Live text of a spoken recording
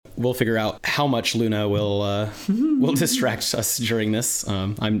we'll figure out how much Luna will distract us during this.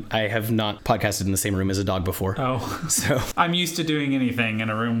 I have not podcasted in the same room as a dog before. Oh, so I'm used to doing anything in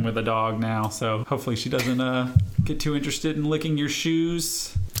a room with a dog now. So hopefully she doesn't get too interested in licking your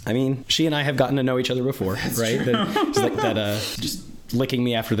shoes. I mean, she and I have gotten to know each other before, right? Just licking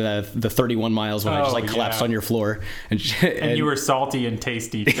me after the 31 miles when I just collapsed on your floor, and you were salty and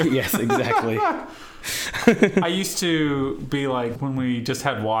tasty. Yes, exactly. I used to be like, when we just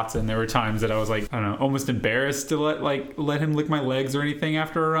had Watson, there were times that I was like, I don't know, almost embarrassed to let him lick my legs or anything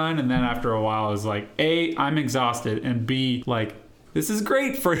after a run. And then after a while I was like, A, I'm exhausted, and B, like, this is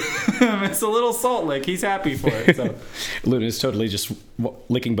great for him. It's a little salt lick. He's happy for it. So Luna is totally just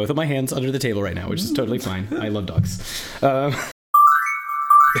licking both of my hands under the table right now, which is totally fine. I love dogs.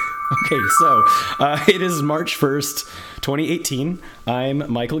 Okay, so it is March 1st, 2018.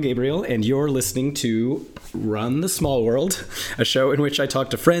 I'm Michael Gabriel, and you're listening to Run the Small World, a show in which I talk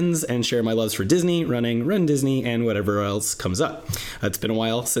to friends and share my loves for Disney, running, Run Disney, and whatever else comes up. It's been a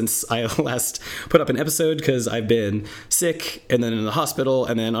while since I last put up an episode because I've been sick and then in the hospital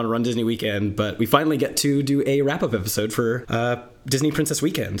and then on a Run Disney weekend, but we finally get to do a wrap-up episode for Disney Princess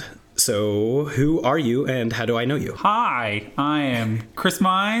Weekend. So, who are you and how do I know you? Hi, I am Chris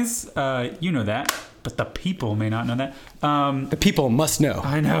Mize. You know that, but the people may not know that. The people must know.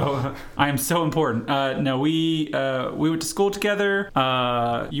 I know. I am so important. No, we went to school together.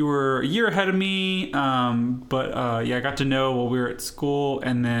 You were a year ahead of me, but I got to know while we were at school,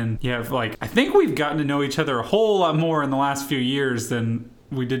 and then I think we've gotten to know each other a whole lot more in the last few years than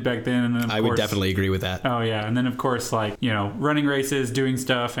we did back then. And then I would definitely agree with that. Oh yeah, and then of course, running races, doing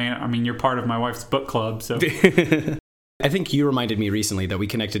stuff, and I mean, you're part of my wife's book club, so. I think you reminded me recently that we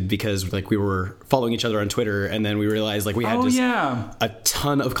connected because we were following each other on Twitter, and then we realized we had a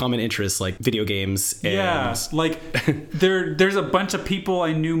ton of common interests, like video games. And there's a bunch of people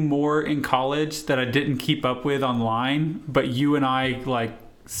I knew more in college that I didn't keep up with online, but you and I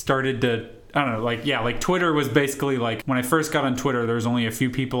started to. I don't know, Twitter was basically when I first got on Twitter, there was only a few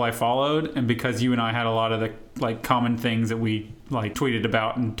people I followed, and because you and I had a lot of the common things that we tweeted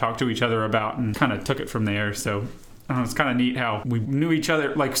about and talked to each other about, and kind of took it from there. So I don't know, it's kind of neat how we knew each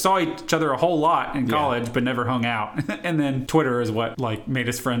other, saw each other a whole lot in college, but never hung out. And then Twitter is what made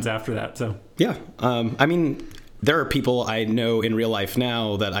us friends after that. So yeah, I mean, there are people I know in real life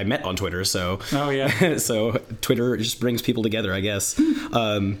now that I met on Twitter. So so Twitter just brings people together, I guess.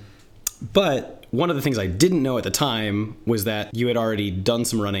 But one of the things I didn't know at the time was that you had already done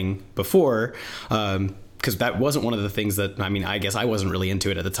some running before, because that wasn't one of the things that, I mean, I guess I wasn't really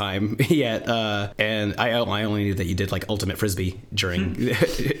into it at the time yet. And I only knew that you did ultimate frisbee during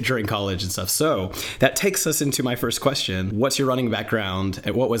college and stuff. So that takes us into my first question. What's your running background,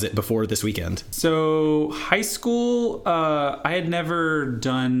 and what was it before this weekend? So high school, I had never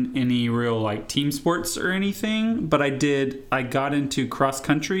done any real team sports or anything, but I got into cross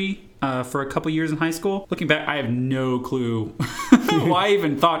country for a couple years in high school. Looking back, I have no clue why I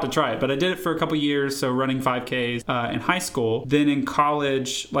even thought to try it, but I did it for a couple years, so running 5Ks in high school. Then in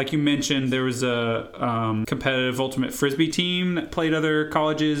college, like you mentioned, there was a competitive ultimate frisbee team that played other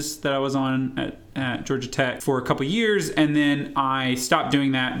colleges that I was on at Georgia Tech for a couple years, and then I stopped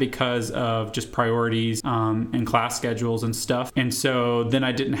doing that because of just priorities and class schedules and stuff. And so then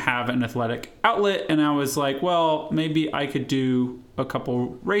I didn't have an athletic outlet, and I was like, well, maybe I could do a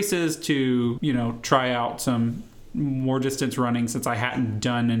couple races to, try out some more distance running, since I hadn't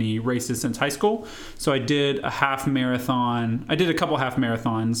done any races since high school. So I did a half marathon. I did a couple half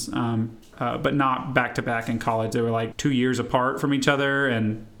marathons, but not back to back in college. They were 2 years apart from each other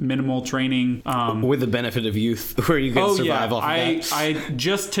and minimal training. With the benefit of youth, where you can survive off of that. I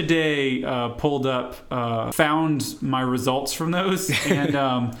just today pulled up, found my results from those,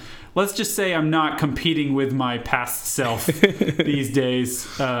 and let's just say I'm not competing with my past self these days,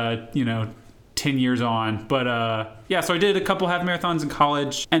 10 years on. But so I did a couple half marathons in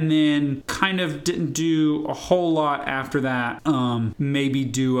college, and then kind of didn't do a whole lot after that. Maybe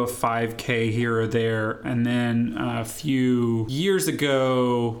do a 5K here or there. And then a few years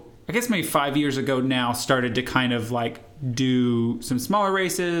ago, I guess maybe 5 years ago now, started to kind of do some smaller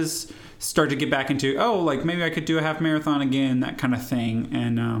races, start to get back into, maybe I could do a half marathon again, that kind of thing.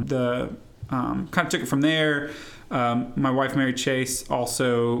 And kind of took it from there. My wife, Mary Chase,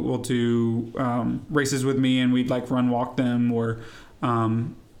 also will do races with me, and we'd walk them, or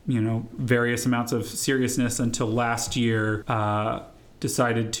various amounts of seriousness, until last year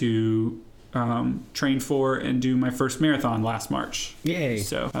decided to train for and do my first marathon last March. Yay!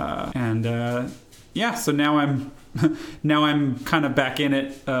 So so now I'm kind of back in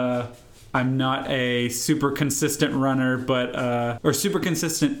it. I'm not a super consistent runner, or super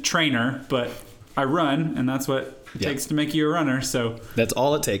consistent trainer, but I run, and that's what it takes to make you a runner. So that's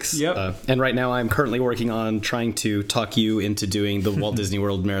all it takes. Yep. And right now I'm currently working on trying to talk you into doing the Walt Disney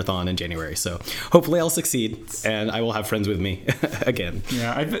World Marathon in January. So hopefully I'll succeed, and I will have friends with me again.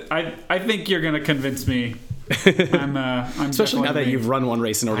 Yeah, I think you're going to convince me. I'm especially now that you've run one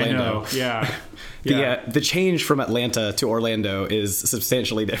race in Orlando. I know. Yeah. The change from Atlanta to Orlando is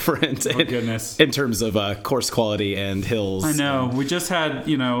substantially different in terms of course quality and hills. I know. We just had,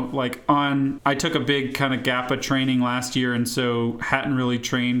 I took a big kind of gap of training last year, and so hadn't really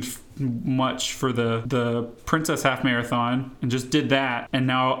trained much for the Princess Half Marathon, and just did that. And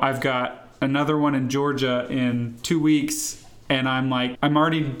now I've got another one in Georgia in 2 weeks. And I'm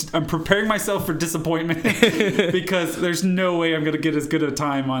preparing myself for disappointment because there's no way I'm going to get as good a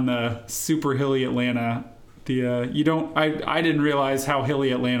time on the super hilly Atlanta. I didn't realize how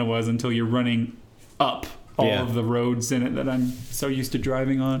hilly Atlanta was until you're running up all of the roads in it that I'm so used to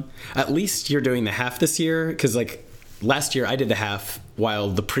driving on. At least you're doing the half this year, because last year I did the half while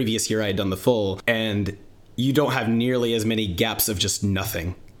the previous year I had done the full, and you don't have nearly as many gaps of just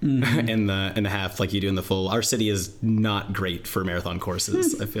nothing. Mm-hmm. in the half like you do in the full. Our city is not great for marathon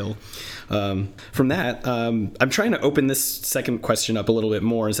courses, I feel. From that, I'm trying to open this second question up a little bit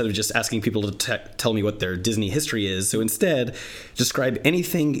more instead of just asking people to tell me what their Disney history is. So instead, describe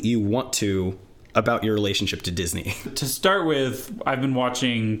anything you want to about your relationship to Disney. To start with, I've been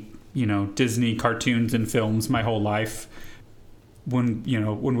watching, Disney cartoons and films my whole life. When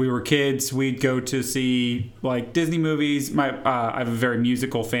we were kids, we'd go to see Disney movies. I have a very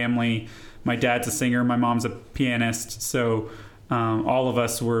musical family. My dad's a singer. My mom's a pianist. So all of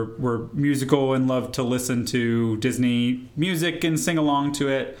us were musical and loved to listen to Disney music and sing along to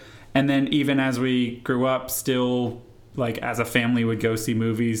it. And then even as we grew up, still as a family would go see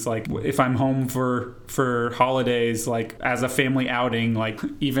movies. If I'm home for holidays, as a family outing,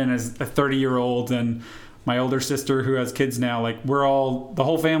 even as a 30-year-old and my older sister who has kids now, the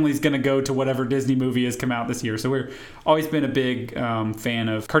whole family's going to go to whatever Disney movie has come out this year. So we're always been a big fan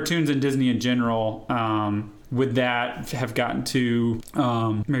of cartoons and Disney in general. With that, have gotten to,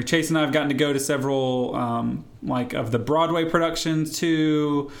 Mary Chase and I have gotten to go to several, of the Broadway productions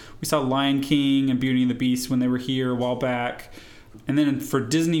too. We saw Lion King and Beauty and the Beast when they were here a while back. And then for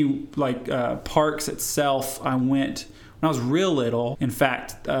Disney, parks itself, I went when I was real little. In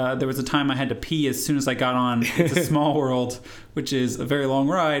fact, there was a time I had to pee as soon as I got on It's a Small World, which is a very long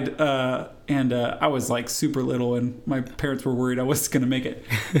ride. And I was super little, and my parents were worried I wasn't going to make it.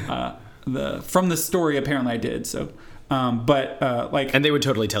 From the story, apparently I did. So, and they would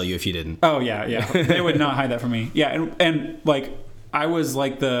totally tell you if you didn't. Oh yeah. They would not hide that from me. Yeah. And I was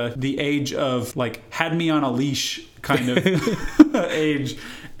the age of had me on a leash kind of age.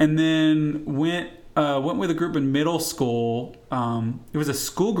 And then went with a group in middle school. It was a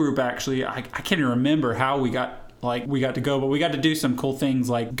school group, actually. I can't even remember how we got to go, but we got to do some cool things,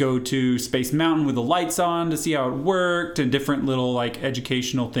 go to Space Mountain with the lights on to see how it worked, and different little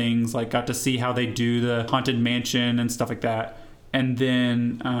educational things. Got to see how they do the Haunted Mansion and stuff like that. And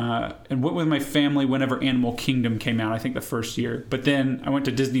then and went with my family whenever Animal Kingdom came out, I think the first year. But then I went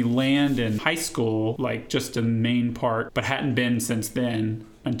to Disneyland in high school, just a main park, but hadn't been since then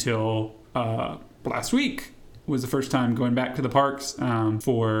until last week was the first time going back to the parks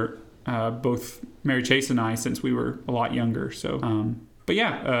for both Mary Chase and I, since we were a lot younger. So, but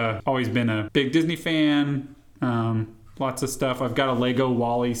yeah, always been a big Disney fan. Lots of stuff. I've got a Lego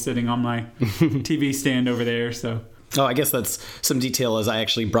Wall-E sitting on my TV stand over there. So. Oh, I guess that's some detail, as I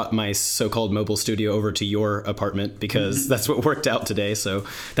actually brought my so-called mobile studio over to your apartment because that's what worked out today. So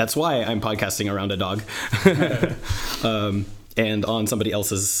that's why I'm podcasting around a dog. And on somebody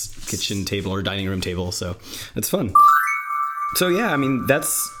else's kitchen table or dining room table. So it's fun. So yeah,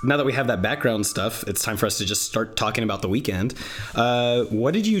 that's, now that we have that background stuff, it's time for us to just start talking about the weekend.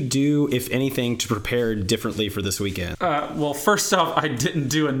 What did you do, if anything, to prepare differently for this weekend? Well, first off, I didn't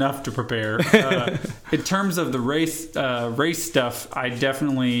do enough to prepare. In terms of the race stuff, I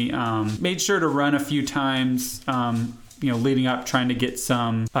definitely made sure to run a few times, leading up, trying to get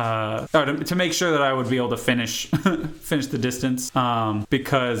some, to make sure that I would be able to finish the distance,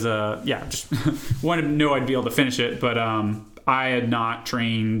 because, just wanted to know I'd be able to finish it, but I had not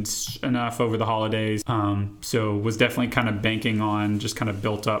trained enough over the holidays, so was definitely kind of banking on just kind of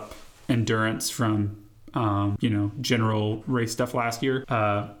built up endurance from, general race stuff last year.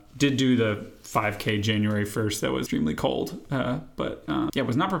 did do the 5K January 1st. That was extremely cold. But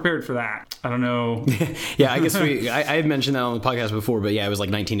was not prepared for that. I don't know. Yeah, I guess I had mentioned that on the podcast before, but yeah, it was like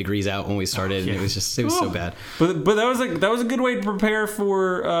 19 degrees out when we started, and it was so bad. But that was a good way to prepare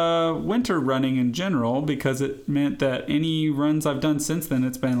for winter running in general, because it meant that any runs I've done since then,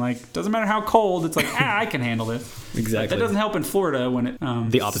 it's been like, doesn't matter how cold, it's like, I can handle this. Exactly. That doesn't help in Florida when it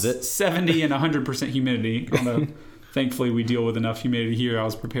the opposite, 70 and 100% humidity. Although thankfully we deal with enough humidity here. I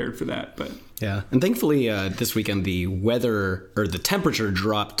was prepared for that, but. Yeah, and thankfully this weekend the weather, or the temperature,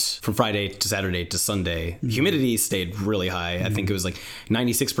 dropped from Friday to Saturday to Sunday. Mm-hmm. Humidity stayed really high. Mm-hmm. I think it was like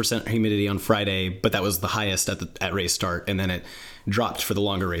 96% humidity on Friday, but that was the highest at race start, and then it dropped for the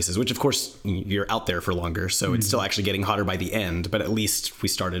longer races, which of course you're out there for longer, so it's still actually getting hotter by the end, but at least we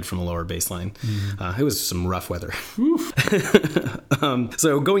started from a lower baseline. It was some rough weather.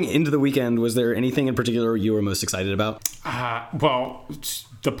 So going into the weekend, was there anything in particular you were most excited about? Well,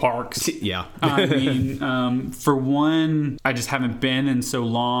 the parks. Yeah. I mean, for one, I just haven't been in so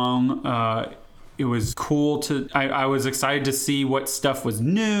long. It was cool I was excited to see what stuff was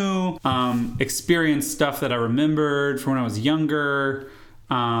new, experience stuff that I remembered from when I was younger,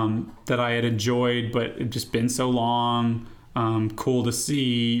 that I had enjoyed, but it just been so long. Cool to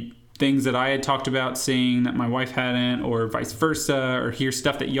see things that I had talked about seeing that my wife hadn't, or vice versa, or hear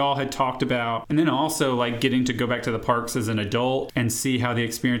stuff that y'all had talked about. And then also like getting to go back to the parks as an adult and see how the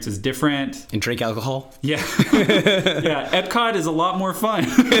experience is different. And drink alcohol? Yeah. Yeah, Epcot is a lot more fun.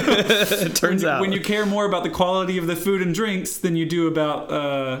 It turns out. When you care more about the quality of the food and drinks than you do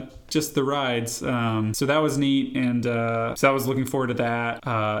about just the rides. So that was neat, and so I was looking forward to that.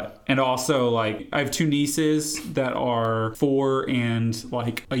 And also, like, I have two nieces that are 4 and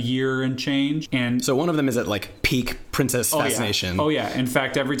like a year and change, and so one of them is at like peak princess fascination. Oh yeah. In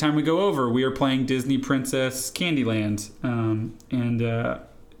fact, every time we go over, we are playing Disney Princess Candyland,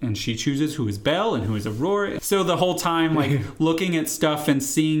 and she chooses who is Belle and who is Aurora. So the whole time, like, looking at stuff and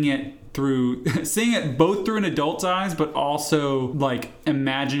seeing it both through an adult's eyes, but also like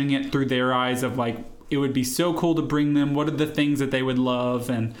imagining it through their eyes of like, it would be so cool to bring them, what are the things that they would love,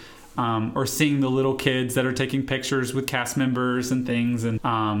 and or seeing the little kids that are taking pictures with cast members and things, and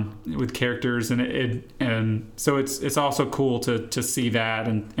with characters, and so it's also cool to see that,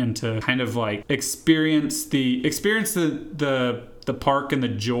 and to kind of like experience the park and the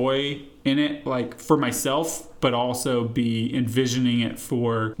joy in it, like for myself, but also be envisioning it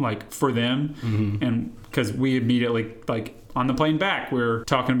for them. Mm-hmm. And because we immediately, like, on the plane back, we're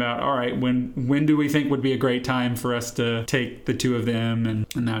talking about, all right, when do we think would be a great time for us to take the two of them, and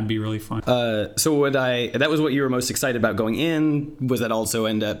that would be really fun. So that was what you were most excited about going in? Was that also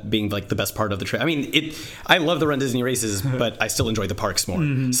end up being like the best part of the trip? I mean, I love the Run Disney races, but I still enjoy the parks more.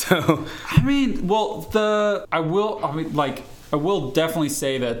 Mm-hmm. So I mean, well, I will definitely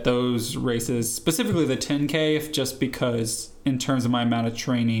say that those races, specifically the 10K, just because in terms of my amount of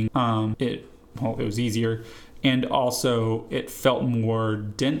training, it was easier. And also it felt more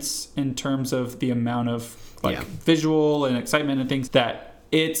dense in terms of the amount of visual and excitement and things, that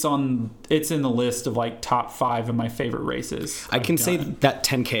it's in the list of like top 5 of my favorite races. I can say that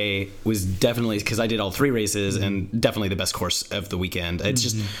 10K was definitely, because I did all 3 races, mm-hmm. and definitely the best course of the weekend. It's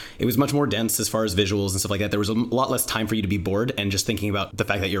mm-hmm. just, it was much more dense as far as visuals and stuff like that. There was a lot less time for you to be bored and just thinking about the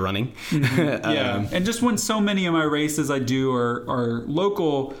fact that you're running. Mm-hmm. Yeah. And just when so many of my races I do are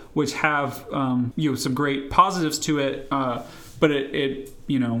local, which have some great positives to it, but it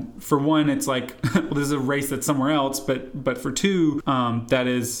for one, it's like, well, this is a race that's somewhere else, but for 2, that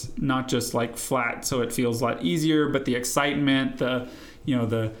is not just like flat, so it feels a lot easier, but the excitement, the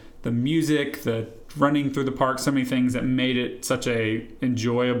music, the running through the park, so many things that made it such a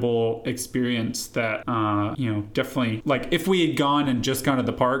enjoyable experience that, definitely, like, if we had gone and just gone to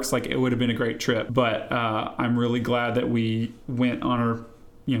the parks, like, it would have been a great trip, but I'm really glad that we went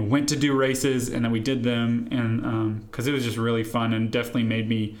to do races, and then we did them, and because it was just really fun, and definitely made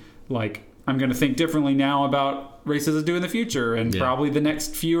me like, I'm going to think differently now about races to do in the future, and probably the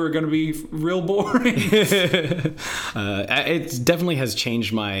next few are going to be real boring. It definitely has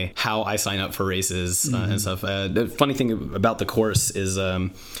changed how I sign up for races and stuff. The funny thing about the course is,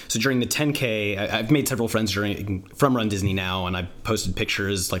 so during the 10K, I've made several friends from Run Disney now, and I posted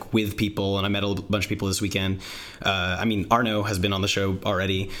pictures like with people, and I met a bunch of people this weekend. Arno has been on the show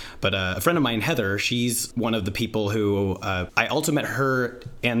already, but a friend of mine, Heather, she's one of the people who I also met her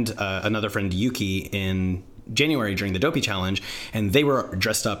and another friend, Yuki, in January during the Dopey Challenge, and they were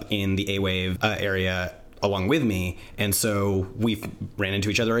dressed up in the A-Wave area along with me, and so we ran into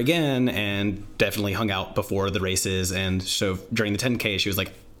each other again and definitely hung out before the races. And so during the 10K, she was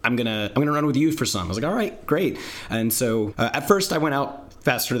like, I'm gonna run with you for some. I was like, all right, great. And so at first I went out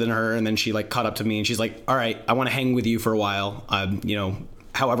faster than her, and then she like caught up to me, and she's like, all right, I want to hang with you for a while,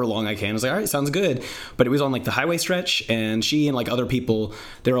 however long I can. I was like, all right, sounds good. But it was on like the highway stretch, and she and like other people,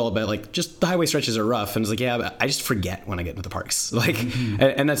 they're all about like, just the highway stretches are rough. And I was like, yeah, but I just forget when I get into the parks. Like,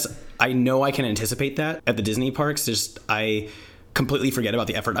 and that's, I know I can anticipate that at the Disney parks. Just, I completely forget about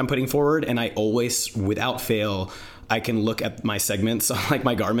the effort I'm putting forward. And I always, without fail, I can look at my segments on like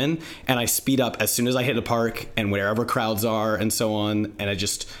my Garmin, and I speed up as soon as I hit a park and wherever crowds are and so on.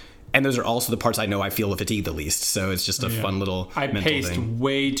 And those are also the parts I know I feel the fatigue the least. So it's just a fun little mental paced thing.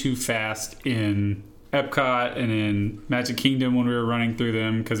 way too fast in Epcot and in Magic Kingdom when we were running through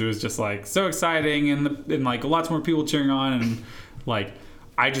them, because it was just like so exciting and like lots more people cheering on, and like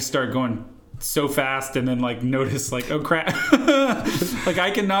I just started going so fast and then like noticed like, oh crap, like I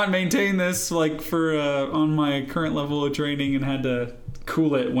cannot maintain this like for on my current level of training, and had to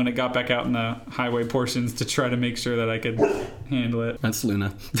cool it when it got back out in the highway portions to try to make sure that I could handle it. That's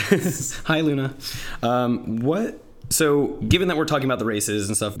Luna. Hi, Luna. So given that we're talking about the races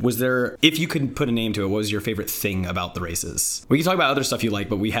and stuff, was there, if you could put a name to it, what was your favorite thing about the races? We can talk about other stuff you like,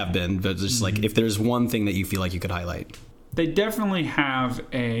 but we have been, but just like, if there's one thing that you feel like you could highlight. They definitely have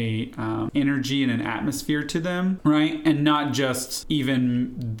a energy and an atmosphere to them, right? And not just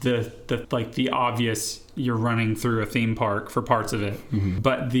even the obvious, you're running through a theme park for parts of it,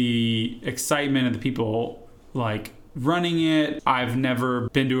 but the excitement of the people like running it. I've never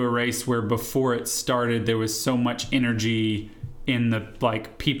been to a race where before it started there was so much energy in the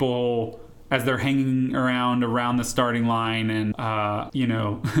like people as they're hanging around the starting line, and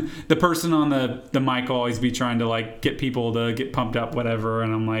the person on the mic will always be trying to like get people to get pumped up, whatever,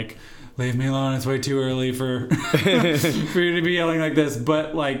 and I'm like, leave me alone, it's way too early for for you to be yelling like this.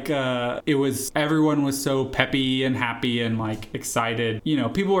 But like everyone was so peppy and happy and like excited.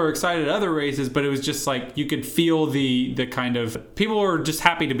 People were excited at other races, but it was just like you could feel the kind of people were just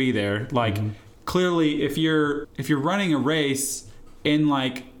happy to be there. Like clearly if you're running a race in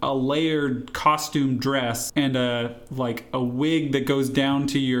like a layered costume dress and a wig that goes down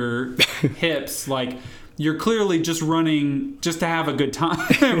to your hips, like you're clearly just running just to have a good time,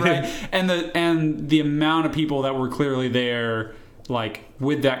 right? And the amount of people that were clearly there, like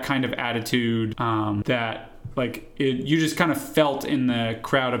with that kind of attitude, that like you just kind of felt in the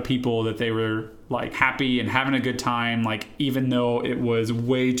crowd of people that they were like happy and having a good time, like even though it was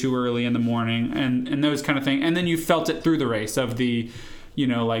way too early in the morning, and those kind of things. And then you felt it through the race of the,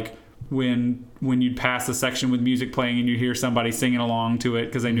 like when you'd pass a section with music playing and you hear somebody singing along to it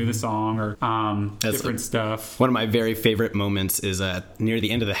because they knew the song, or different stuff. One of my very favorite moments is near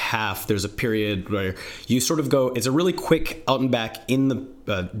the end of the half, there's a period where you sort of go, it's a really quick out and back in the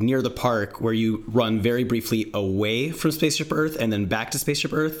near the park where you run very briefly away from Spaceship Earth and then back to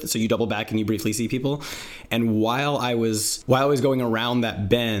Spaceship Earth. So you double back and you briefly see people. And while I was going around that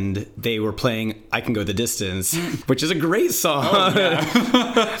bend, they were playing I Can Go the Distance, which is a great song. Oh,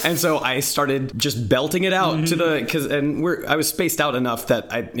 yeah. And so I started just belting it out to I was spaced out enough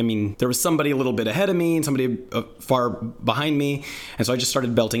that I mean, there was somebody a little bit ahead of me and somebody far behind me. And so I just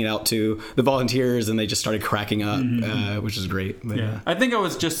started belting it out to the volunteers, and they just started cracking up, which is great. But, yeah. I think I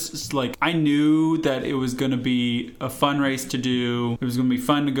was just like, I knew that it was going to be a fun race to do. It was going to be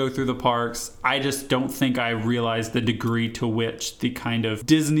fun to go through the parks. I just don't think I realized the degree to which the kind of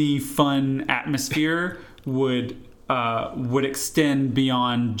Disney fun atmosphere would extend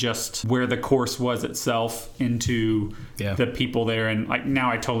beyond just where the course was itself into the people there. And like now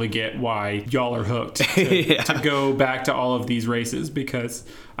I totally get why y'all are hooked to go back to all of these races, because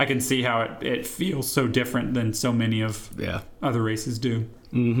I can see how it feels so different than so many of other races do.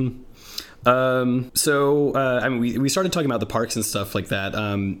 I mean, we started talking about the parks and stuff like that.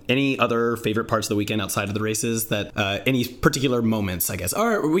 Any other favorite parts of the weekend outside of the races that, any particular moments, I guess,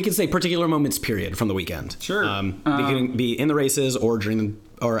 or we could say particular moments period from the weekend. Sure. It can be in the races or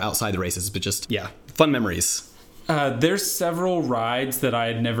or outside the races, but just, fun memories. There's several rides that I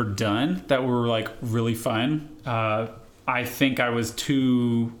had never done that were like really fun. I think I was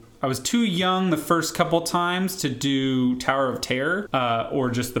too young the first couple times to do Tower of Terror, or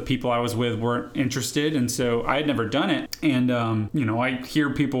just the people I was with weren't interested, and so I had never done it. And I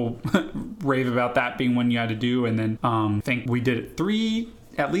hear people rave about that being one you had to do, and then think we did it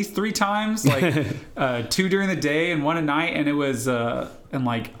at least three times, like 2 during the day and 1 at night, and it was and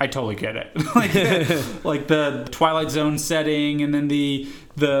like I totally get it. like the Twilight Zone setting, and then the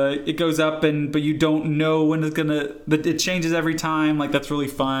it goes up but you don't know when it's gonna, it changes every time. Like that's really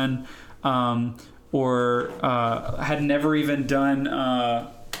fun. Or had never even done.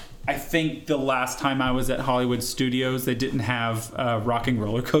 I think the last time I was at Hollywood Studios, they didn't have a rocking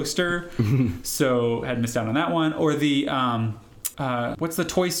roller coaster, so had missed out on that one. Or the what's the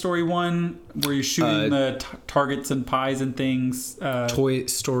Toy Story one where you're shooting the targets and pies and things? Toy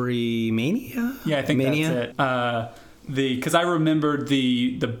Story Mania? Yeah, I think Mania? that's it. Because I remembered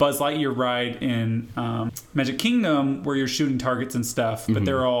the Buzz Lightyear ride in Magic Kingdom where you're shooting targets and stuff, but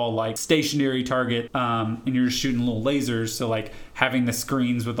they're all like stationary target, and you're just shooting little lasers. So like having the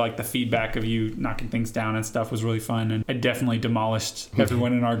screens with like the feedback of you knocking things down and stuff was really fun, and I definitely demolished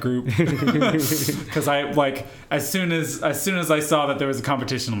everyone in our group because I like as soon as I saw that there was a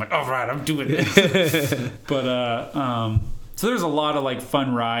competition, I'm like, all right, I'm doing this. But so there's a lot of like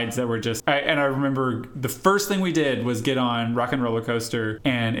fun rides that were just, and I remember the first thing we did was get on Rock and Roller Coaster,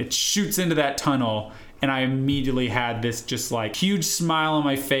 and it shoots into that tunnel, and I immediately had this just like huge smile on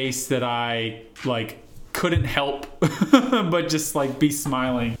my face that I like couldn't help but just like be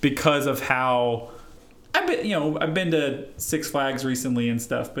smiling because of how I've been to Six Flags recently and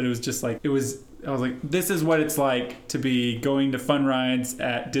stuff, but it was just like I was like, this is what it's like to be going to fun rides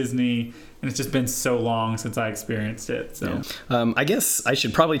at Disney. And it's just been so long since I experienced it. So I guess I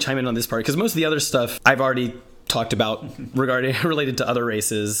should probably chime in on this part because most of the other stuff I've already talked about related to other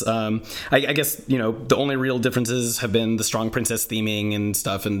races. I guess, the only real differences have been the strong princess theming and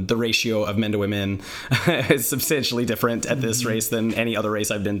stuff, and the ratio of men to women is substantially different at this race than any other race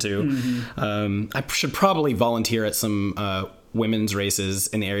I've been to. I should probably volunteer at some women's races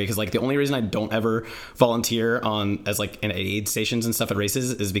in the area because like the only reason I don't ever volunteer as like in aid stations and stuff at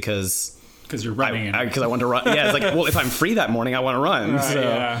races is because you're running. Because I want to run. Yeah, it's like, well, if I'm free that morning, I want to run.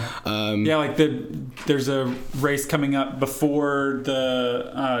 Yeah, like there's a race coming up before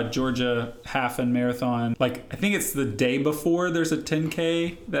the Georgia half and marathon. Like I think it's the day before there's a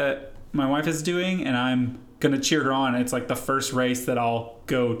 10K that my wife is doing, and I'm gonna cheer her on. It's like the first race that I'll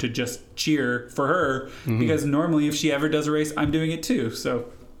go to just cheer for her because normally if she ever does a race, I'm doing it too.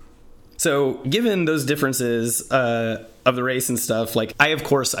 So given those differences of the race and stuff, like I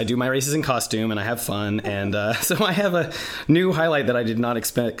do my races in costume and I have fun, and so I have a new highlight that I did not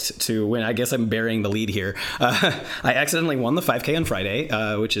expect to win. I guess I'm burying the lead here. I accidentally won the 5K on Friday,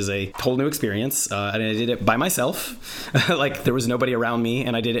 which is a whole new experience, and I did it by myself. Like there was nobody around me,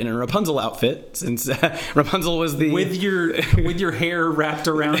 and I did it in a Rapunzel outfit since Rapunzel was with your hair wrapped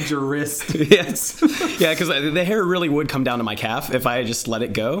around your wrist. Yes, yeah, because the hair really would come down to my calf if I just let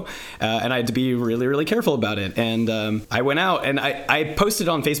it go, and I had to be really, really careful about it. And I went out and I posted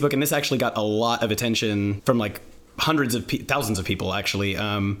on Facebook, and this actually got a lot of attention from like thousands of people actually,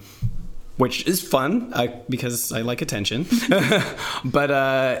 which is fun because I like attention.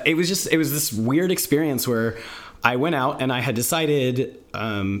 But it was this weird experience where I went out and I had decided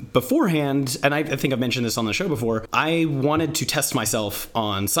beforehand, and I think I've mentioned this on the show before, I wanted to test myself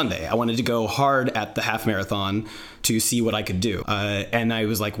on Sunday. I wanted to go hard at the half marathon to see what I could do. And I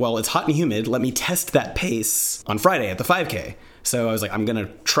was like, well, it's hot and humid. Let me test that pace on Friday at the 5K. So I was like, I'm going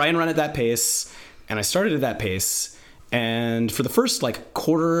to try and run at that pace. And I started at that pace. And for the first like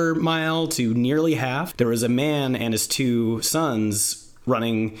quarter mile to nearly half, there was a man and his two sons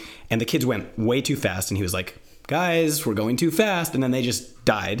running, and the kids went way too fast. And he was like, guys, we're going too fast. And then they just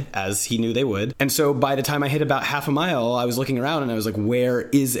died, as he knew they would. And so by the time I hit about half a mile, I was looking around and I was like, where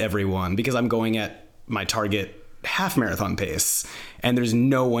is everyone? Because I'm going at my target half marathon pace and there's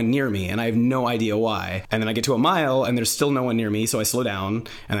no one near me and I have no idea why. And then I get to a mile and there's still no one near me, so I slow down,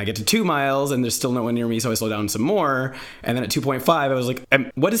 and I get to 2 miles and there's still no one near me, so I slow down some more. And then at 2.5 I was like,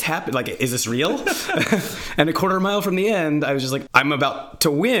 what has happened? Like, is this real? And a quarter mile from the end I was just like, I'm about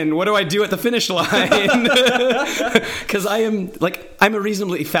to win. What do I do at the finish line? Because I'm a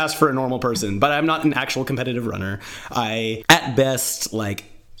reasonably fast for a normal person, but I'm not an actual competitive runner. I at best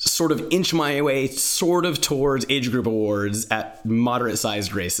sort of inch my way sort of towards age group awards at moderate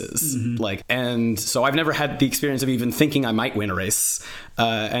sized races. And so I've never had the experience of even thinking I might win a race.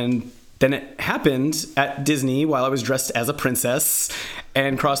 And then it happened at Disney while I was dressed as a princess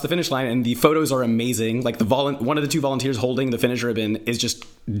and crossed the finish line. And the photos are amazing. Like one of the two volunteers holding the finish ribbon is just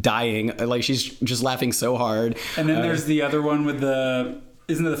dying. Like she's just laughing so hard. And then there's the other one with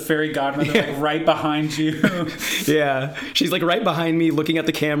isn't it the fairy godmother like right behind you? Yeah, she's like right behind me looking at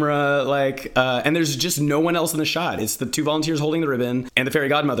the camera, and there's just no one else in the shot. It's the two volunteers holding the ribbon and the fairy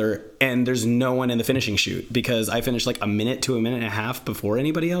godmother, and there's no one in the finishing chute because I finished like a minute to a minute and a half before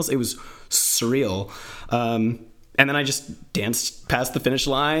anybody else. It was surreal. And then I just danced past the finish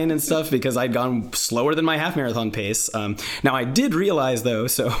line and stuff because I'd gone slower than my half marathon pace. Now I did realize though,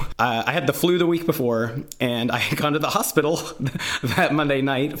 so I had the flu the week before and I had gone to the hospital that Monday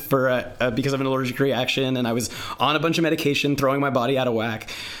night because of an allergic reaction, and I was on a bunch of medication, throwing my body out of whack.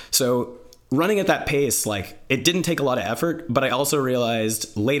 So running at that pace, like, it didn't take a lot of effort, but I also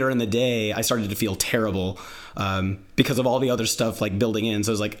realized later in the day I started to feel terrible because of all the other stuff like building in.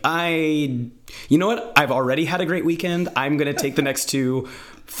 So I was like, you know what? I've already had a great weekend. I'm going to take the next two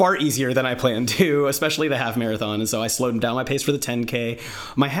far easier than I planned to, especially the half marathon. And so I slowed down my pace for the 10K.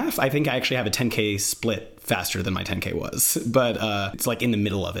 My half, I think I actually have a 10K split faster than my 10K was, but it's like in the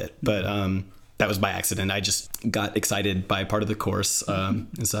middle of it. But that was by accident. I just got excited by part of the course. And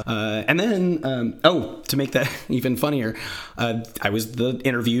then, to make that even funnier, I was the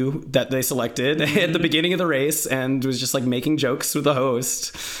interview that they selected at the beginning of the race and was just like making jokes with the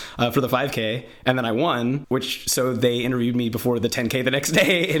host for the 5K. And then I won, so they interviewed me before the 10K the next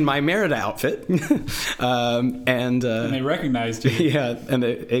day in my Merida outfit. And they recognized you. Yeah, and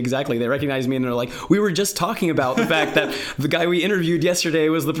exactly. They recognized me and they're like, we were just talking about the fact that the guy we interviewed yesterday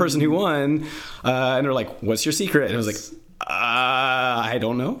was the person who won. And they're like, what's your secret? And I was like, I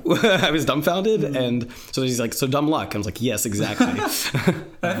don't know. I was dumbfounded. And so he's like, so dumb luck. I was like, yes, exactly.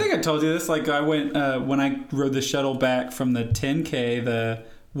 I think I told you this. Like, I went, when I rode the shuttle back from the 10K, the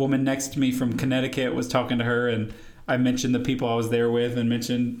woman next to me from Connecticut was talking to her, and I mentioned the people I was there with and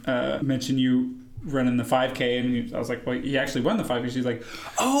mentioned you running the 5K, and I was like, well, he actually won the 5K. She's like,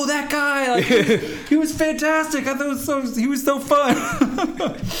 oh, that guy, like, he was fantastic. I thought he was so fun.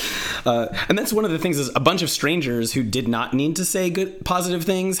 And that's one of the things is a bunch of strangers who did not need to say good, positive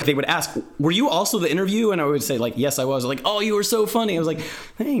things. They would ask, were you also the interview? And I would say, like, yes, I was. Like, oh, you were so funny. I was like,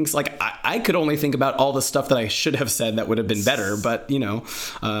 thanks. Like, I could only think about all the stuff that I should have said that would have been better, but,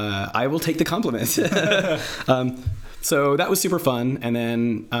 I will take the compliment. So that was super fun. And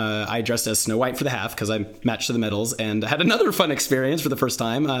then I dressed as Snow White for the half because I matched to the medals, and had another fun experience for the first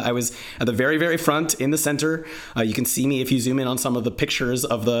time. I was at the very, very front in the center. You can see me if you zoom in on some of the pictures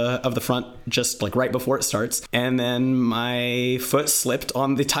of the front, just like right before it starts. And then my foot slipped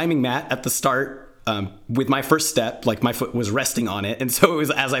on the timing mat at the start with my first step. Like, my foot was resting on it. And so it was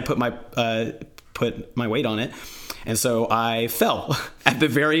as I put my weight on it. And so I fell at the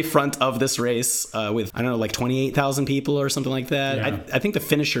very front of this race with, I don't know, like 28,000 people or something like that. Yeah. I think the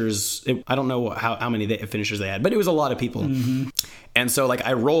finishers, I don't know how many finishers they had, but it was a lot of people. Mm-hmm. And so, like,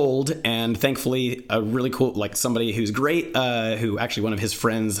 I rolled, and thankfully a really cool, like, somebody who's great, who actually one of his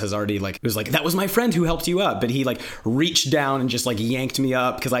friends has already, like, it was like, that was my friend who helped you up. But he, like, reached down and just, like, yanked me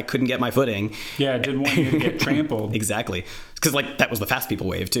up because I couldn't get my footing. Yeah, didn't want you to get trampled. Exactly. Because, like, that was the fast people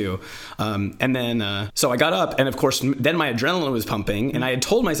wave, too. And then, so I got up, and of course, then my adrenaline was pumping, and I had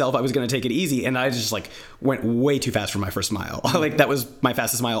told myself I was going to take it easy, and I just, like, went way too fast for my first mile. Like, that was my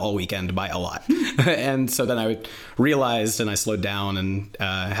fastest mile all weekend by a lot. And so then I realized, and I slowed down and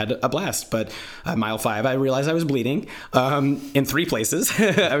had a blast. But mile 5, I realized I was bleeding in 3 places.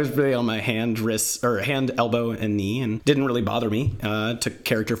 I was really on my hand, wrist, or hand, elbow, and knee, and didn't really bother me. Took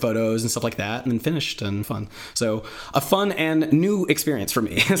character photos and stuff like that, and then finished, and fun. So a fun and new experience for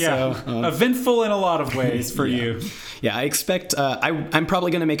me. Yeah, so, eventful in a lot of ways for you. Yeah, I expect I'm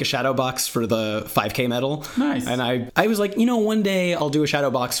probably going to make a shadow box for the 5K medal. Nice. And I was like, one day I'll do a shadow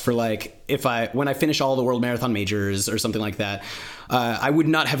box for, like, when I finish all the World Marathon majors or something like that. I would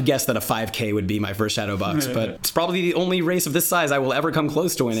not have guessed that a 5K would be my first shadow box, but it's probably the only race of this size I will ever come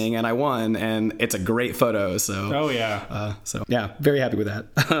close to winning, and I won, and it's a great photo. So, oh yeah. So yeah, very happy with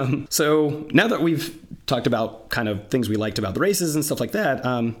that. So now that we've talked about kind of things we liked about the races and stuff like that,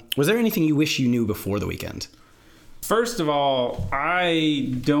 was there anything you wish you knew before the weekend? First of all,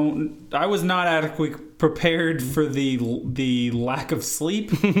 I was not adequately prepared for the lack of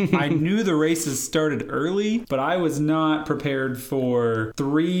sleep. I knew the races started early, but I was not prepared for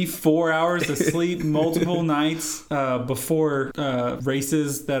 3-4 hours of sleep multiple nights before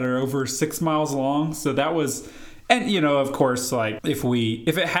races that are over 6 miles long. So that was... And, of course, like, if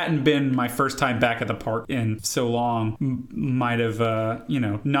it hadn't been my first time back at the park in so long, might have,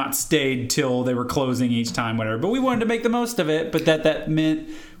 not stayed till they were closing each time, whatever. But we wanted to make the most of it. But that meant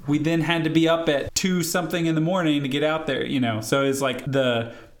we then had to be up at 2 something in the morning to get out there, So it's like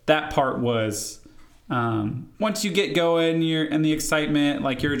that part was, once you get going, and the excitement,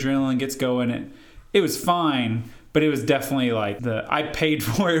 like, your adrenaline gets going, it was fine. But it was definitely like I paid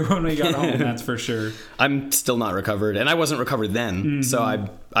for it when we got home, that's for sure. I'm still not recovered, and I wasn't recovered then, mm-hmm. So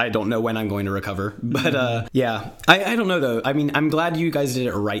I don't know when I'm going to recover. But yeah, I don't know though. I mean, I'm glad you guys did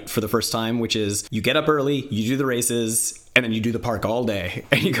it right for the first time, which is you get up early, you do the races, and then you do the park all day,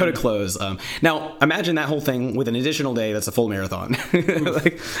 and you go to close. Now, imagine that whole thing with an additional day that's a full marathon.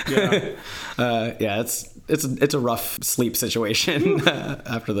 Yeah, it's a rough sleep situation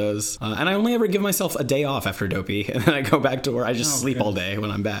after those. And I only ever give myself a day off after Dopey, and then I go back to where I just sleep all day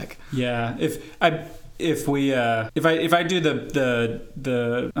when I'm back. Yeah, if I do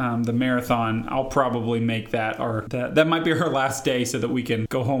the marathon, I'll probably make that might be our last day so that we can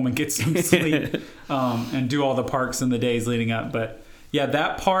go home and get some sleep and do all the parks in the days leading up. But yeah,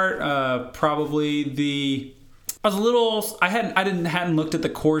 that part probably I hadn't looked at the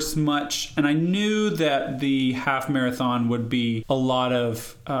course much, and I knew that the half marathon would be a lot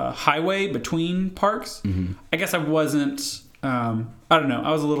of highway between parks. Mm-hmm. I guess I wasn't. I don't know.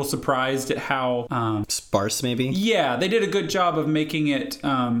 I was a little surprised at how sparse, maybe. Yeah, they did a good job of making it,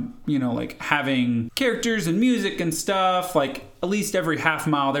 like having characters and music and stuff. Like at least every half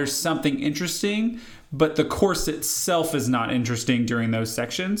mile, there's something interesting. But the course itself is not interesting during those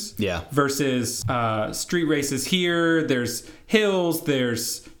sections. Yeah. Versus street races here, there's hills,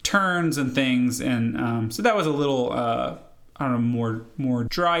 there's turns and things, and so that was a little. More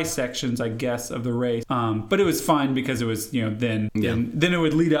dry sections, I guess, of the race. But it was fine because it was, then it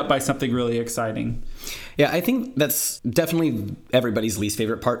would lead up by something really exciting. Yeah, I think that's definitely everybody's least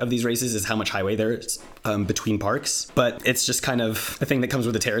favorite part of these races is how much highway there is between parks. But it's just kind of a thing that comes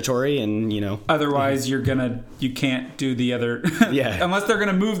with the territory, and Otherwise, you can't do the other. Yeah. Unless they're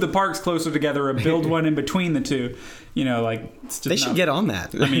gonna move the parks closer together or build one in between the two. It's just they should get on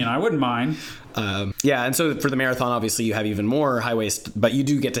that. I mean, I wouldn't mind. And so for the marathon, obviously you have even more highways, but you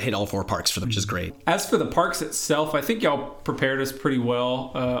do get to hit all 4 parks for them, which is great. As for the parks itself, I think y'all prepared us pretty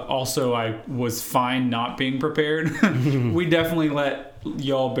well. Also, I was fine not being prepared. We definitely let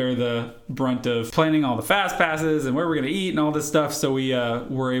y'all bear the brunt of planning all the fast passes and where we're going to eat and all this stuff. So we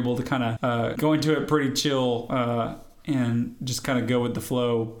were able to kind of go into it pretty chill and just kind of go with the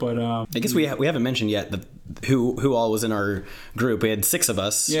flow. But I guess we haven't mentioned yet who all was in our group. We had 6 of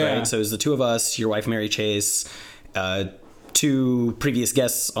us, right? So it was the 2 of us, your wife Mary Chase, 2 previous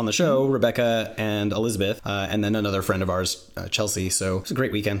guests on the show, Rebecca and Elizabeth, and then another friend of ours, Chelsea. So it was a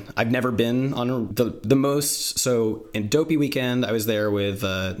great weekend. I've never been on the most. So in Dopey weekend, I was there with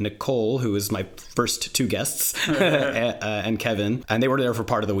Nicole, who was my first 2 guests, and Kevin, and they were there for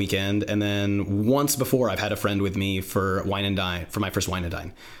part of the weekend. And then once before, I've had a friend with me for Wine and Dine, for my first Wine and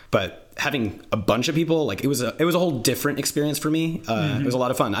Dine. But having a bunch of people, like it was a whole different experience for me. It was a lot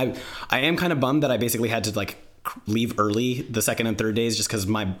of fun. I am kind of bummed that I basically had to leave early the second and third days just because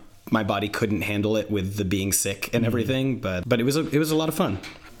my body couldn't handle it with the being sick and everything. But it was a lot of fun.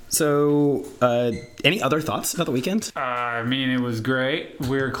 So, any other thoughts about the weekend? I mean, it was great.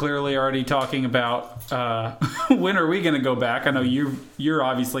 We're clearly already talking about when are we going to go back. I know you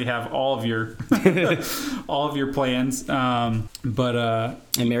obviously have all of your all of your plans, but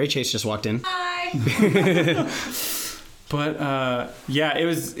and Mary Chase just walked in. Hi. But it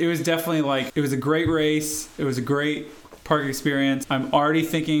was definitely it was a great race. It was a great park experience. I'm already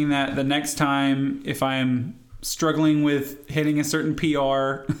thinking that the next time, if I'm struggling with hitting a certain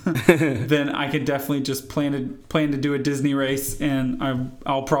PR, then I could definitely just plan to do a Disney race, and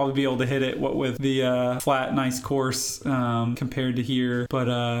I'll probably be able to hit it with the flat, nice course compared to here. But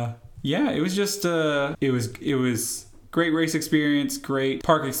it was just it was great race experience, great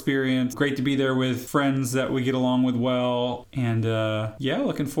park experience, great to be there with friends that we get along with well, and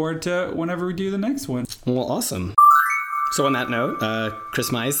looking forward to whenever we do the next one. Well, awesome. So on that note, Chris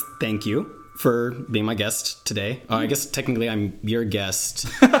Mize, thank you for being my guest today. I guess technically I'm your guest.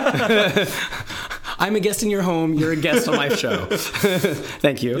 I'm a guest in your home. You're a guest on my show.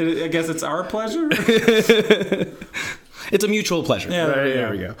 Thank you. I guess it's our pleasure. It's a mutual pleasure. Yeah,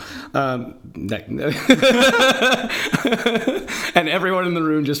 there we go. And everyone in the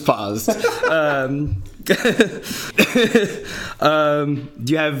room just paused.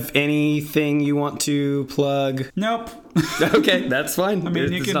 Do you have anything you want to plug? Nope. Okay, that's fine. I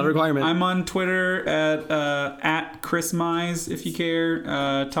mean, it's not a requirement. I'm on Twitter at Chris Mize if you care.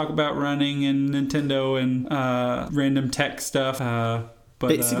 Talk about running and Nintendo and random tech stuff. But,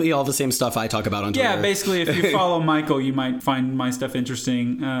 basically all the same stuff I talk about on Twitter. Yeah, basically if you follow Michael, you might find my stuff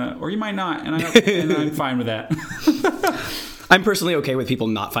interesting, or you might not, and I'm fine with that. I'm personally okay with people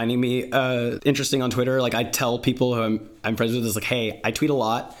not finding me interesting on Twitter. I tell people who I'm friends with, is hey, I tweet a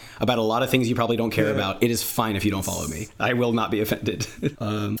lot about a lot of things you probably don't care about. It is fine if you don't follow me. I will not be offended.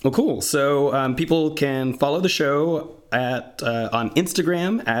 Well, cool. So people can follow the show on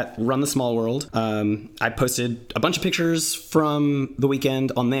Instagram at Run the Small World. I posted a bunch of pictures from the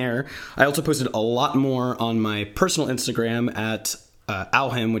weekend on there. I also posted a lot more on my personal Instagram at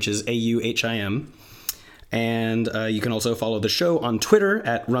Auhim, which is AUHIM. And you can also follow the show on Twitter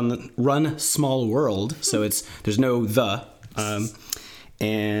at Run Small World. So there's no the.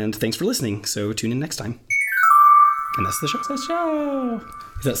 And thanks for listening. So tune in next time. And that's the show. That's the show.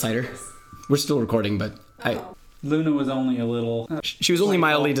 Is that cider? We're still recording, but Luna was only a little. She was only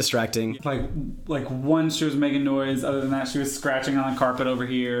mildly distracting. Like once she was making noise. Other than that, she was scratching on the carpet over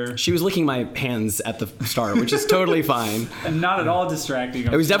here. She was licking my hands at the start, which is totally fine. And not at all distracting.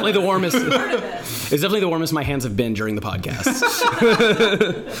 It was definitely the warmest. It was definitely the warmest my hands have been during the podcast,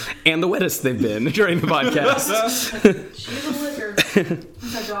 and the wettest they've been during the podcast. She's a licker.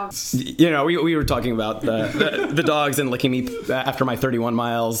 Our dog. You know, we were talking about the dogs and licking me after my 31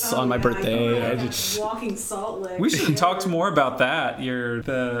 miles on my birthday. Walking salt lick. We should talk more about that.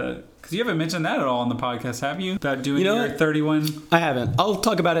 Because you haven't mentioned that at all on the podcast, have you? About doing your 31. I haven't. I'll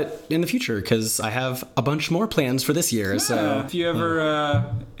talk about it in the future because I have a bunch more plans for this year. So if you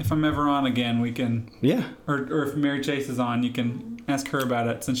ever, if I'm ever on again, we can. Yeah. Or if Mary Chase is on, you can ask her about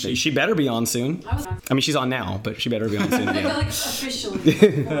it since she better be on soon. I mean, she's on now, but she better be on soon. Yeah. Like officially.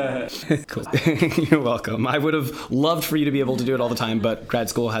 Cool. You're welcome. I would have loved for you to be able to do it all the time, but grad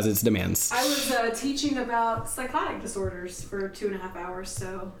school has its demands. I was teaching about psychotic disorders for 2.5 hours,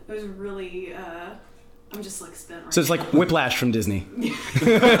 so it was really. I'm just like spent right So it's like Whiplash from Disney.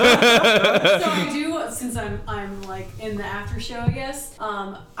 So I do, since I'm like in the after show, I guess.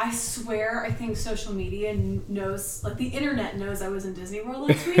 I swear, I think social media knows, like the internet knows I was in Disney World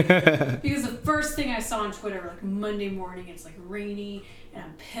last week because the first thing I saw on Twitter, like Monday morning, it's like rainy and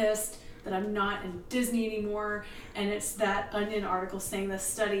I'm pissed that I'm not in Disney anymore, and it's that Onion article saying the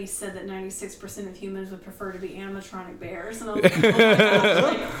study said that 96% of humans would prefer to be animatronic bears, and I was like, oh my gosh,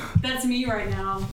 like, that's me right now.